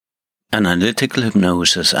Analytical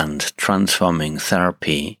Hypnosis and Transforming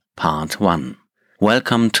Therapy, Part 1.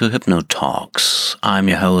 Welcome to Hypnotalks. I'm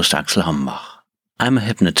your host, Axel Hombach. I'm a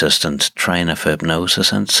hypnotist and trainer for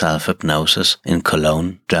hypnosis and self-hypnosis in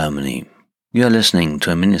Cologne, Germany. You are listening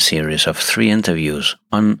to a mini-series of 3 interviews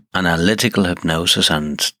on analytical hypnosis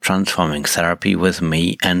and transforming therapy with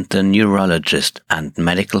me and the neurologist and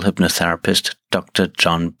medical hypnotherapist Dr.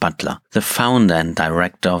 John Butler, the founder and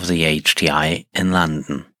director of the HTI in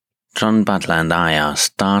London. John Butler and I are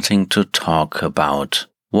starting to talk about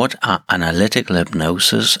what are analytical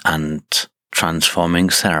hypnosis and transforming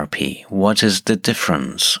therapy. What is the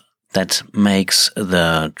difference that makes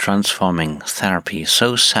the transforming therapy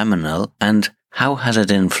so seminal, and how has it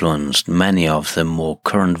influenced many of the more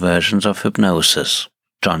current versions of hypnosis?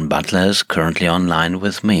 John Butler is currently online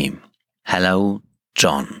with me. Hello,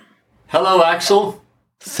 John. Hello, Axel.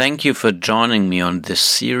 Thank you for joining me on this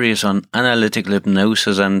series on analytical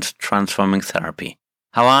hypnosis and transforming therapy.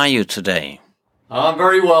 How are you today? I'm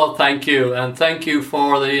very well, thank you. And thank you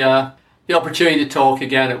for the opportunity to talk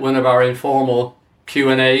again at one of our informal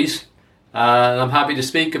Q&As. I'm happy to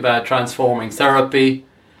speak about transforming therapy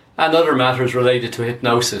and other matters related to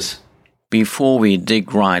hypnosis. Before we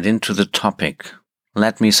dig right into the topic,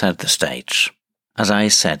 let me set the stage. As I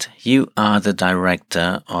said, you are the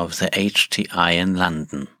director of the HTI in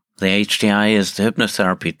London. The HTI is the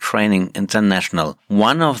Hypnotherapy Training International,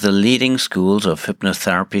 one of the leading schools of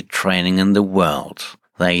hypnotherapy training in the world.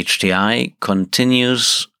 The HTI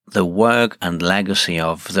continues the work and legacy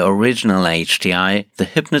of the original HTI, the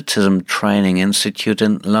Hypnotism Training Institute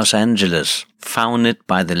in Los Angeles, founded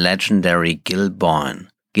by the legendary Gil Boyne.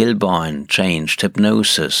 Gil Boyne changed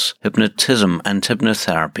hypnosis, hypnotism and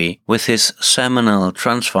hypnotherapy with his seminal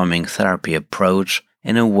transforming therapy approach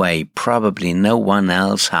in a way probably no one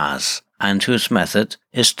else has, and whose method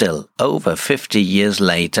is still, over 50 years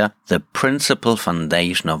later, the principal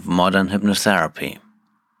foundation of modern hypnotherapy.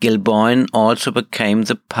 Gil Boyne also became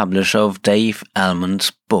the publisher of Dave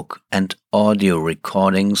Elman's book and audio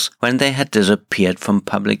recordings when they had disappeared from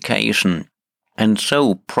publication, and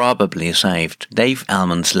so probably saved Dave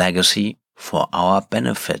Elman's legacy for our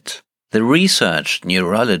benefit. The research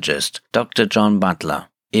neurologist Dr. John Butler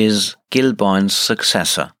is Gil Boyne's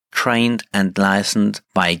successor, trained and licensed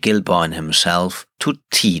by Gil Boyne himself to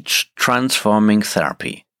teach transforming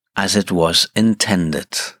therapy as it was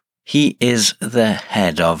intended. He is the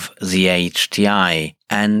head of the HTI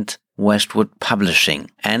and Westwood Publishing,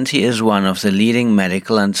 and he is one of the leading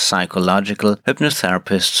medical and psychological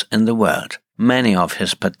hypnotherapists in the world. Many of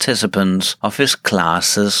his participants of his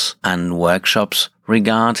classes and workshops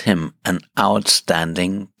regard him an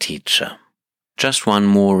outstanding teacher. Just one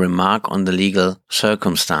more remark on the legal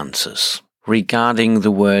circumstances regarding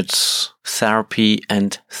the words therapy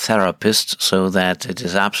and therapist, so that it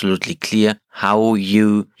is absolutely clear how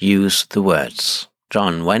you use the words.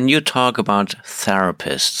 John, when you talk about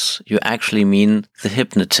therapists, you actually mean the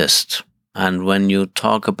hypnotist. And when you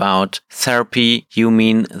talk about therapy, you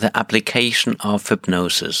mean the application of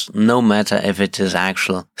hypnosis, no matter if it is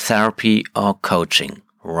actual therapy or coaching,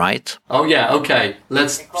 right? Oh yeah, okay.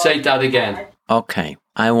 Let's say that again. Okay,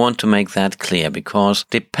 I want to make that clear because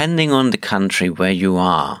depending on the country where you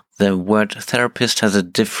are, the word therapist has a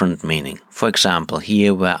different meaning. For example,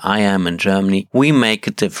 here where I am in Germany, we make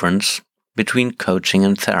a difference between coaching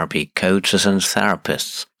and therapy, coaches and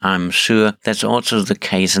therapists. I'm sure that's also the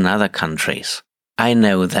case in other countries. I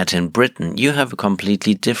know that in Britain you have a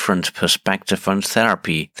completely different perspective on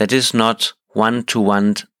therapy that is not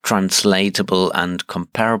one-to-one translatable and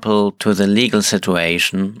comparable to the legal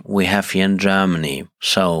situation we have here in Germany.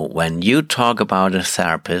 So when you talk about a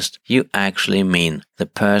therapist, you actually mean the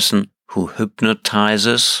person who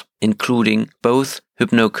hypnotizes, including both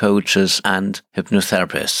hypnocoaches and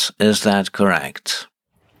hypnotherapists. Is that correct?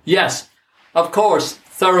 Yes, of course,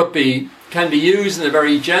 therapy can be used in a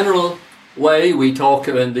very general way. We talk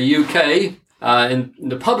in the UK, in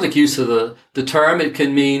the public use of the term, it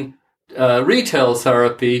can mean retail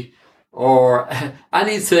therapy or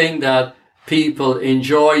anything that people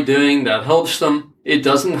enjoy doing that helps them. It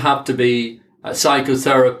doesn't have to be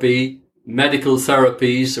psychotherapy, medical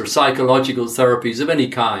therapies or psychological therapies of any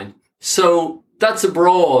kind. So that's a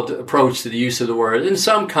broad approach to the use of the word. In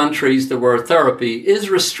some countries, the word therapy is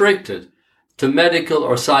restricted to medical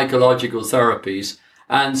or psychological therapies.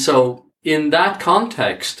 And so in that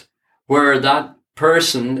context, where that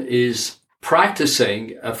person is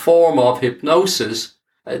practicing a form of hypnosis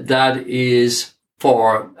that is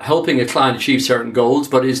for helping a client achieve certain goals,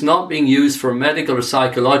 but is not being used for medical or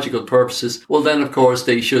psychological purposes, well then, of course,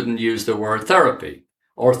 they shouldn't use the word therapy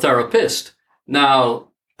or therapist. Now,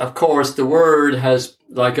 of course, the word has,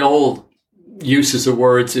 like all uses of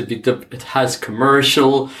words, it has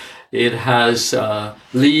commercial, it has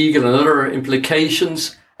legal and other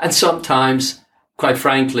implications, and sometimes, quite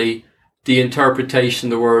frankly, the interpretation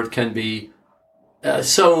of the word can be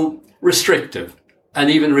so restrictive and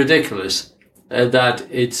even ridiculous that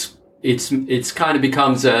it's kind of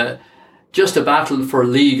becomes just a battle for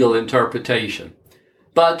legal interpretation.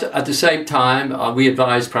 But at the same time, we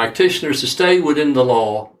advise practitioners to stay within the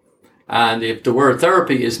law. And if the word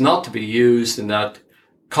therapy is not to be used in that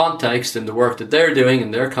context, in the work that they're doing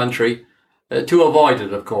in their country, to avoid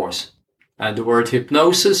it, of course. And the word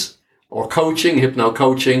hypnosis or coaching,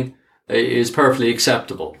 hypno-coaching, is perfectly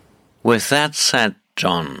acceptable. With that said,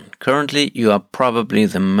 John, currently you are probably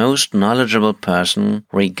the most knowledgeable person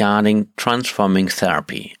regarding transforming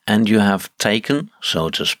therapy, and you have taken, so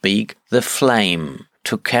to speak, the flame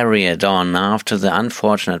to carry it on after the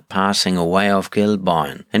unfortunate passing away of Gil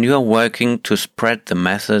Boyne, and you are working to spread the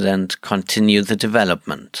method and continue the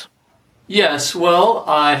development. Yes, well,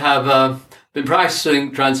 I have been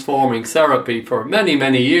practicing transforming therapy for many,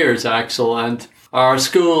 many years, Axel, and our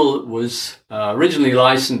school was originally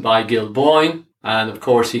licensed by Gil Boyne, and of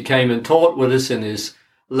course he came and taught with us in his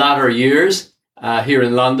latter years here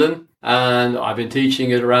in London, and I've been teaching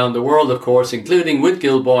it around the world, of course, including with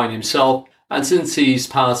Gil Boyne himself. And since he's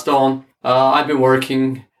passed on, I've been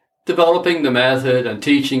working, developing the method and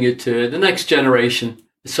teaching it to the next generation.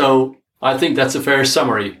 So I think that's a fair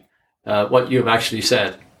summary, what you've actually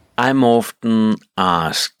said. I'm often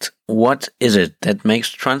asked, what is it that makes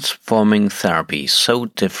transforming therapy so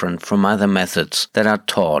different from other methods that are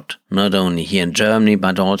taught, not only here in Germany,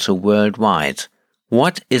 but also worldwide?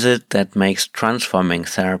 What is it that makes transforming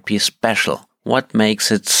therapy special? What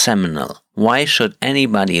makes it seminal? Why should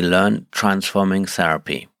anybody learn transforming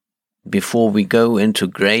therapy? Before we go into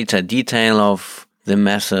greater detail of the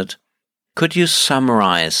method, could you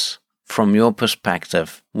summarize from your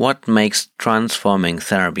perspective what makes transforming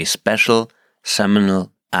therapy special,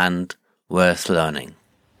 seminal, and worth learning?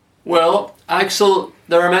 Well, Axel,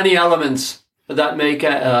 there are many elements that make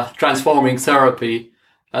transforming therapy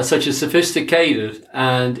such a sophisticated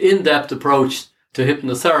and in-depth approach to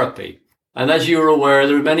hypnotherapy. And as you're aware,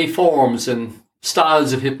 there are many forms and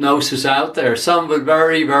styles of hypnosis out there, some are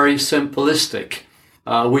very, very simplistic,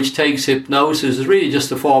 which takes hypnosis as really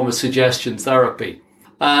just a form of suggestion therapy.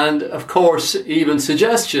 And of course, even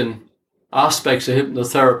suggestion aspects of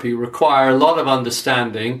hypnotherapy require a lot of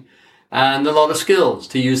understanding and a lot of skills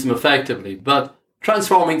to use them effectively. But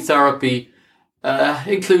transforming therapy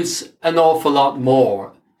includes an awful lot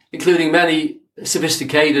more, including many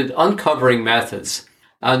sophisticated uncovering methods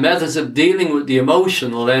and methods of dealing with the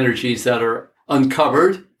emotional energies that are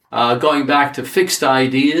uncovered, going back to fixed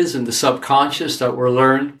ideas in the subconscious that were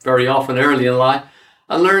learned very often early in life,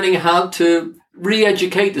 and learning how to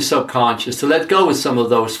re-educate the subconscious to let go of some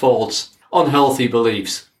of those false, unhealthy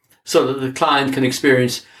beliefs so that the client can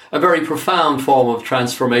experience a very profound form of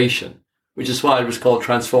transformation, which is why it was called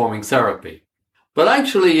transforming therapy. But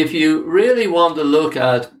actually, if you really want to look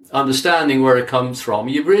at understanding where it comes from,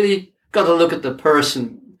 you've really got to look at the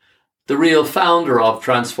person, the real founder of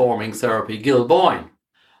transforming therapy, Gil Boyne,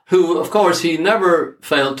 who, of course, he never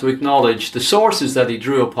failed to acknowledge the sources that he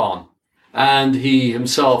drew upon. And he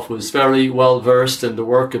himself was very well versed in the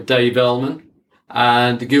work of Dave Ellman.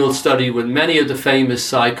 And Gil studied with many of the famous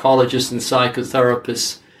psychologists and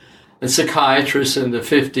psychotherapists and psychiatrists in the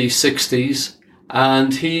 50s, 60s.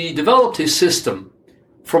 And he developed his system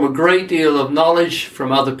from a great deal of knowledge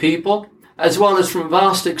from other people, as well as from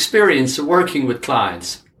vast experience of working with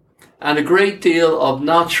clients, and a great deal of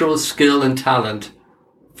natural skill and talent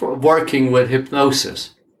for working with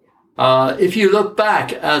hypnosis. If you look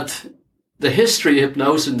back at the history of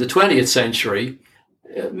hypnosis in the 20th century,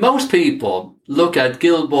 most people look at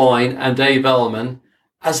Gil Boyne and Dave Ellman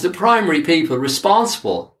as the primary people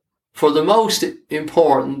responsible for the most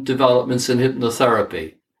important developments in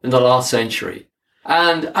hypnotherapy in the last century.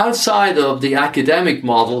 And outside of the academic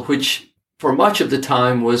model, which for much of the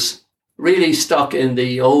time was really stuck in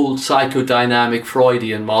the old psychodynamic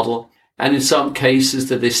Freudian model, and in some cases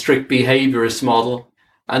the strict behaviorist model,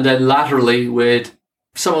 and then laterally with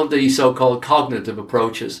some of the so-called cognitive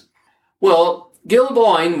approaches. Well, Gil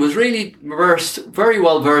Boyne was really very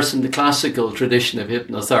well versed in the classical tradition of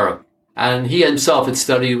hypnotherapy, and he himself had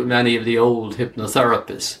studied with many of the old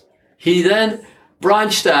hypnotherapists. He then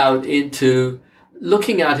branched out into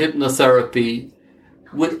looking at hypnotherapy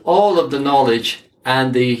with all of the knowledge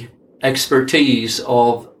and the expertise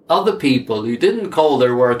of other people who didn't call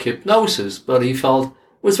their work hypnosis, but he felt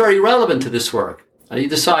was very relevant to this work. And he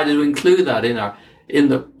decided to include that in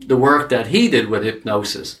the work that he did with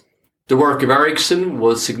hypnosis. The work of Erickson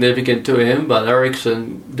was significant to him, but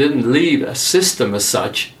Erickson didn't leave a system as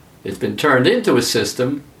such. It's been turned into a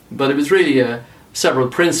system, but it was really several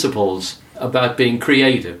principles about being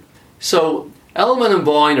creative. So Ellman and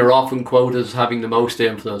Boyne are often quoted as having the most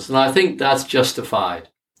influence, and I think that's justified.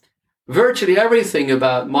 Virtually everything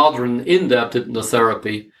about modern in-depth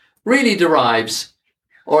hypnotherapy really derives,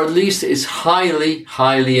 or at least is highly,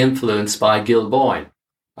 highly influenced by Gil Boyne.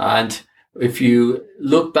 And if you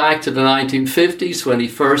look back to the 1950s when he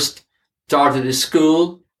first started his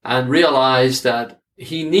school and realized that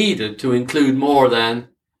he needed to include more than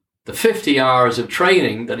the 50 hours of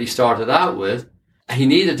training that he started out with, he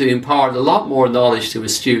needed to impart a lot more knowledge to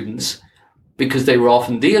his students because they were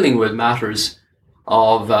often dealing with matters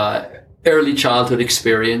of early childhood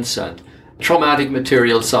experience and traumatic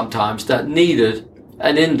material sometimes that needed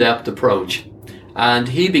an in-depth approach. And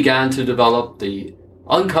he began to develop the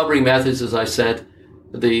uncovering methods, as I said,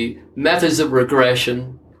 the methods of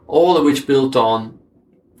regression, all of which built on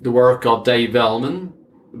the work of Dave Ellman,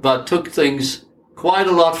 but took things quite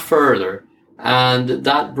a lot further. And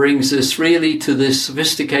that brings us really to this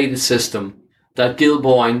sophisticated system that Gil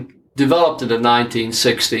Boyne developed in the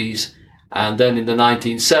 1960s. And then in the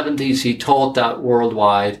 1970s, he taught that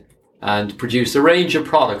worldwide and produced a range of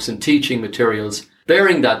products and teaching materials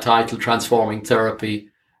bearing that title, Transforming Therapy,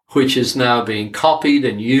 which is now being copied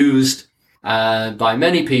and used by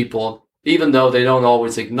many people, even though they don't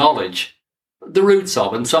always acknowledge the roots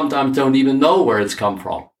of it and sometimes don't even know where it's come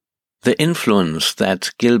from. The influence that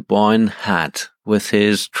Gil Boyne had with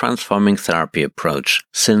his transforming therapy approach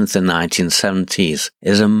since the 1970s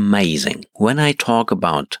is amazing. When I talk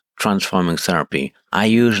about transforming therapy, I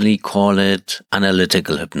usually call it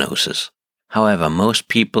analytical hypnosis. However, most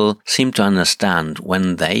people seem to understand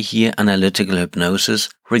when they hear analytical hypnosis,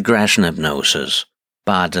 regression hypnosis.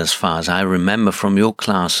 But as far as I remember from your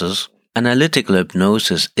classes, analytical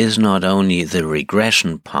hypnosis is not only the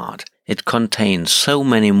regression part, it contains so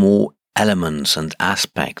many more elements and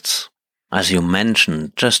aspects. As you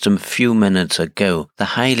mentioned just a few minutes ago, the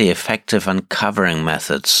highly effective uncovering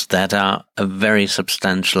methods that are a very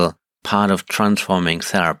substantial part of transforming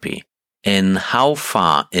therapy. In how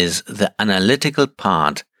far is the analytical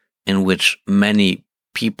part, in which many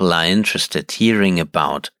people are interested hearing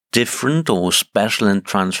about, different or special in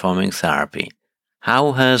transforming therapy?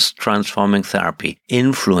 How has transforming therapy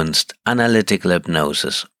influenced analytical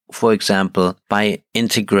hypnosis? For example, by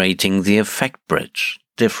integrating the effect bridge,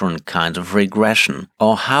 different kinds of regression,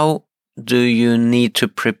 or how do you need to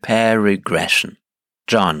prepare regression?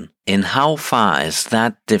 John, in how far is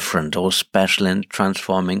that different or special in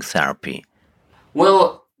transforming therapy?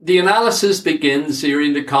 Well, the analysis begins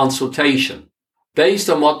during the consultation, based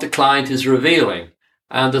on what the client is revealing,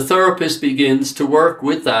 and the therapist begins to work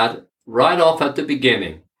with that right off at the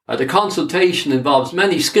beginning. The consultation involves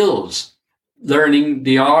many skills, learning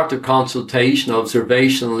the art of consultation,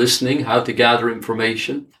 observation, listening, how to gather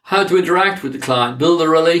information, how to interact with the client, build a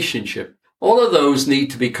relationship. All of those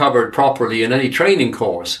need to be covered properly in any training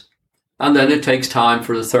course. And then it takes time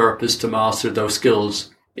for the therapist to master those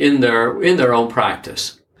skills in their own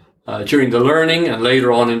practice. During the learning and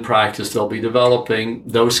later on in practice, they'll be developing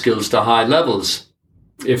those skills to high levels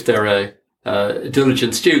if they're a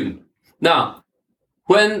diligent student. Now,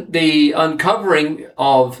 when the uncovering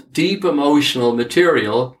of deep emotional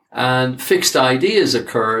material and fixed ideas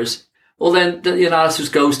occurs, well, then the analysis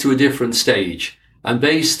goes to a different stage. And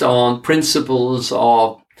based on principles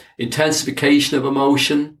of intensification of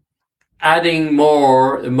emotion, adding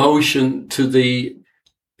more emotion to the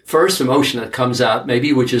first emotion that comes out,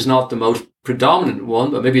 maybe, which is not the most predominant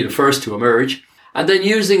one, but maybe the first to emerge, and then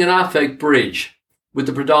using an affect bridge with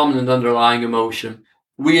the predominant underlying emotion,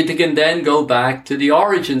 we can then go back to the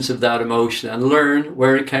origins of that emotion and learn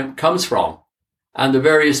where it comes from. And the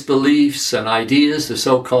various beliefs and ideas, the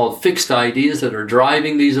so-called fixed ideas that are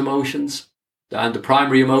driving these emotions, and the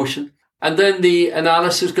primary emotion. And then the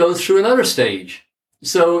analysis goes through another stage.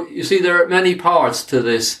 So you see, there are many parts to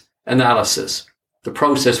this analysis, the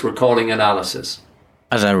process we're calling analysis.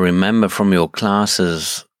 As I remember from your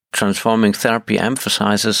classes, transforming therapy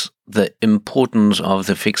emphasizes the importance of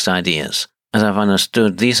the fixed ideas. As I've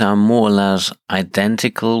understood, these are more or less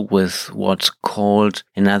identical with what's called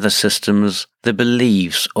in other systems the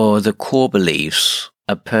beliefs or the core beliefs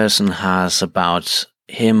a person has about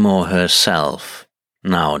him or herself.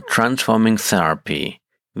 Now, transforming therapy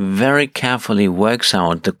very carefully works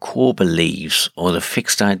out the core beliefs or the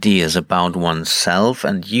fixed ideas about oneself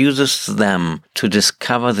and uses them to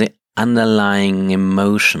discover the underlying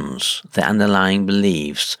emotions, the underlying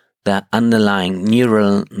beliefs. the underlying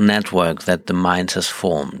neural network that the mind has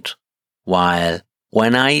formed. While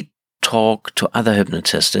when I talk to other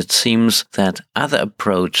hypnotists, it seems that other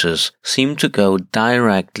approaches seem to go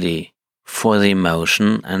directly for the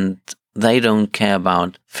emotion and they don't care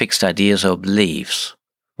about fixed ideas or beliefs.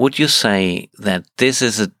 Would you say that this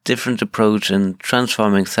is a different approach in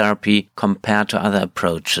transforming therapy compared to other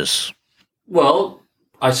approaches? Well,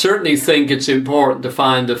 I certainly think it's important to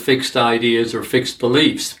find the fixed ideas or fixed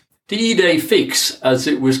beliefs. The idée fixe, as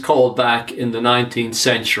it was called back in the 19th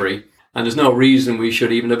century, and there's no reason we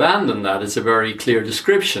should even abandon that. It's a very clear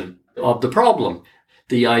description of the problem.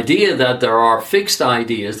 The idea that there are fixed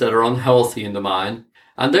ideas that are unhealthy in the mind,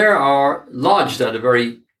 and they are lodged at a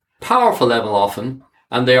very powerful level often,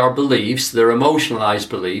 and they are beliefs, they're emotionalized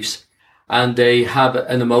beliefs, and they have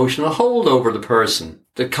an emotional hold over the person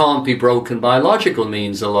that can't be broken by logical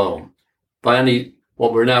means alone, by any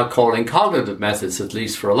what we're now calling cognitive methods, at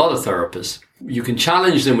least for a lot of therapists. You can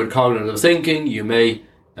challenge them with cognitive thinking, you may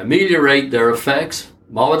ameliorate their effects,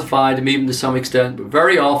 modify them even to some extent, but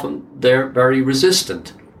very often they're very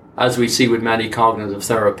resistant, as we see with many cognitive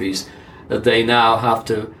therapies, that they now have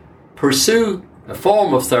to pursue a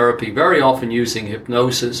form of therapy, very often using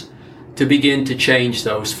hypnosis, to begin to change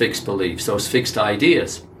those fixed beliefs, those fixed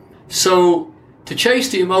ideas. So to chase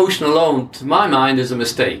the emotion alone, to my mind, is a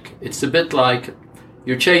mistake. It's a bit like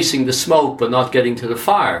you're chasing the smoke but not getting to the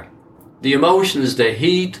fire. The emotion is the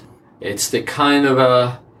heat, it's the kind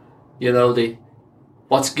of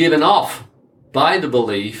what's given off by the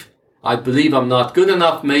belief. I believe I'm not good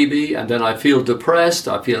enough maybe, and then I feel depressed,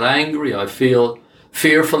 I feel angry, I feel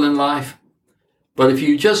fearful in life. But if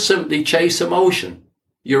you just simply chase emotion,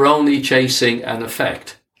 you're only chasing an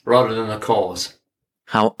effect rather than a cause.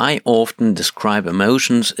 How I often describe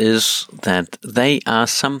emotions is that they are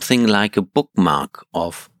something like a bookmark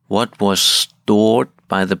of what was stored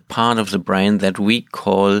by the part of the brain that we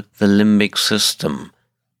call the limbic system.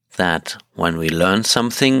 That when we learn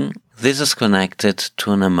something, this is connected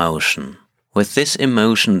to an emotion. With this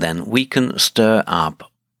emotion then, we can stir up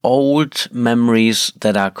old memories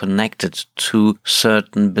that are connected to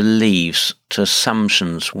certain beliefs, to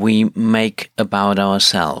assumptions we make about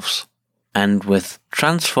ourselves. And with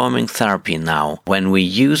transforming therapy now, when we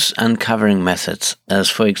use uncovering methods, as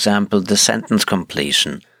for example the sentence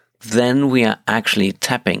completion, then we are actually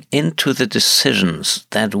tapping into the decisions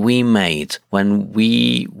that we made when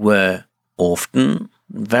we were often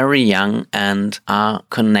very young and are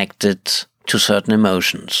connected to certain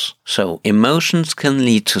emotions. So emotions can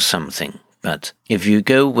lead to something, but if you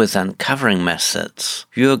go with uncovering methods,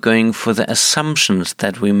 you're going for the assumptions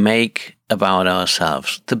that we make about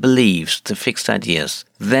ourselves, the beliefs, the fixed ideas.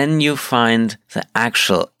 Then you find the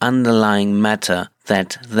actual underlying matter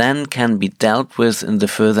that then can be dealt with in the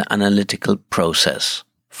further analytical process.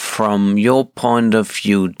 From your point of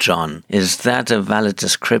view, John, is that a valid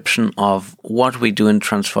description of what we do in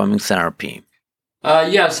transforming therapy?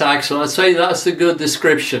 Yes, Axel, I'd say that's a good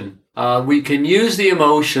description. We can use the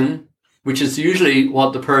emotion, which is usually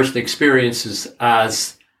what the person experiences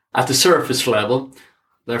as at the surface level.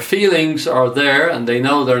 Their feelings are there and they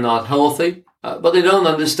know they're not healthy, but they don't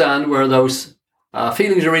understand where those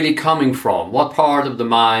feelings are really coming from, what part of the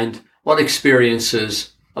mind, what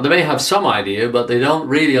experiences. Well, they may have some idea, but they don't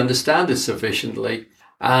really understand it sufficiently,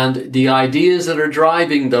 and the ideas that are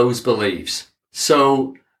driving those beliefs.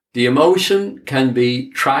 So the emotion can be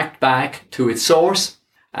tracked back to its source,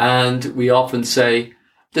 and we often say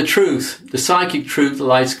the truth, the psychic truth,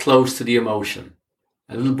 lies close to the emotion.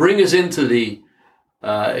 And it'll bring us into the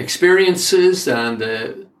experiences and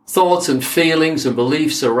the thoughts and feelings and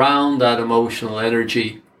beliefs around that emotional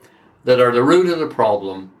energy that are the root of the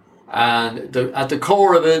problem. And at the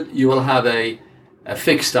core of it, you will have a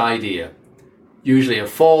fixed idea, usually a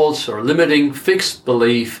false or limiting fixed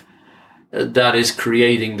belief that is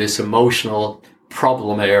creating this emotional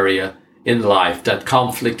problem area in life, that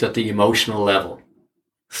conflict at the emotional level.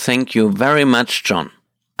 Thank you very much, John.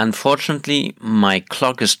 Unfortunately, my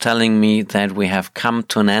clock is telling me that we have come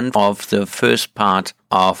to an end of the first part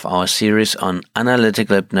of our series on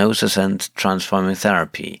analytical hypnosis and transforming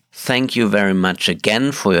therapy. Thank you very much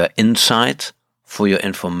again for your insight, for your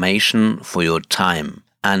information, for your time.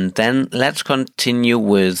 And then let's continue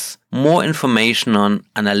with more information on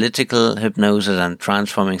analytical hypnosis and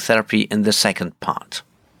transforming therapy in the second part.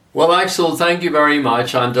 Well, Axel, thank you very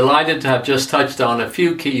much. I'm delighted to have just touched on a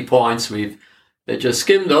few key points. We've just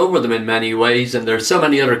skimmed over them in many ways, and there's so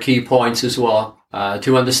many other key points as well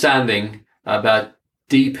to understanding about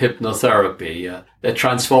deep hypnotherapy, the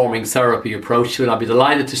transforming therapy approach to it. I'll be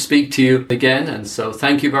delighted to speak to you again, and so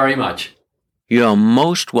thank you very much. You're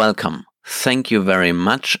most welcome. Thank you very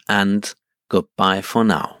much and goodbye for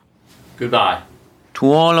now. Goodbye. To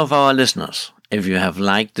all of our listeners, if you have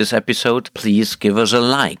liked this episode, please give us a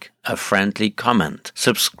like, a friendly comment,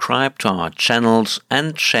 subscribe to our channels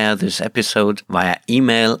and share this episode via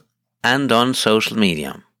email and on social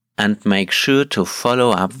media. And make sure to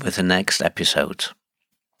follow up with the next episode.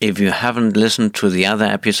 If you haven't listened to the other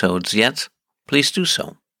episodes yet, please do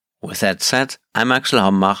so. With that said, I'm Axel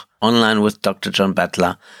Hombach, online with Dr. John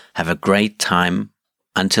Bettler. Have a great time.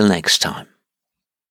 Until next time.